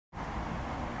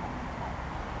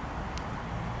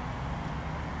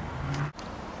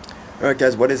Alright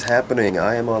guys, what is happening?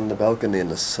 I am on the balcony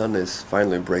and the sun is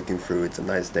finally breaking through. It's a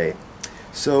nice day.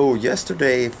 So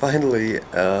yesterday, finally,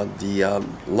 the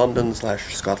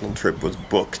London/Scotland trip was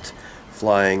booked.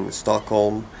 Flying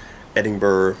Stockholm,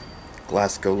 Edinburgh,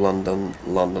 Glasgow, London,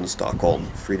 London, Stockholm.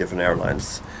 3 different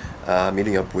airlines.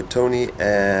 Meeting up with Tony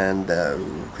and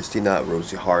Christina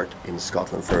Rosie Hart in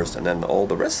Scotland first, and then all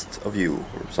the rest of you,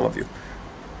 or some of you,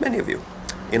 many of you,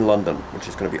 in London, which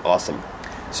is going to be awesome.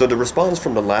 So the response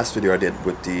from the last video I did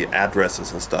with the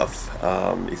addresses and stuff,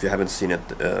 if you haven't seen it,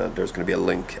 there's going to be a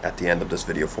link at the end of this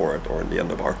video for it, or in the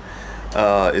underbar,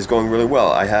 is going really well.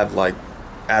 I have like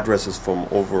addresses from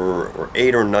over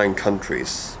 8 or 9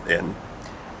 countries in,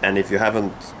 and if you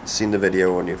haven't seen the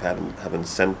video and you haven't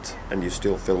sent, and you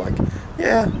still feel like,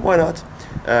 yeah, why not,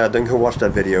 then go watch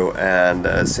that video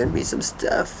and send me some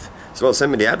stuff. So well,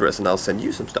 send me the address and I'll send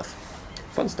you some stuff.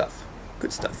 Fun stuff,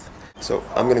 good stuff. So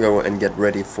I'm gonna go and get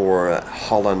ready for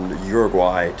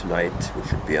Holland-Uruguay tonight, which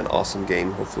should be an awesome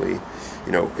game. Hopefully,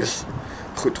 you know,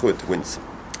 Goed wins.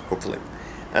 Hopefully.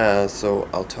 So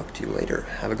I'll talk to you later.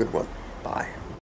 Have a good one. Bye.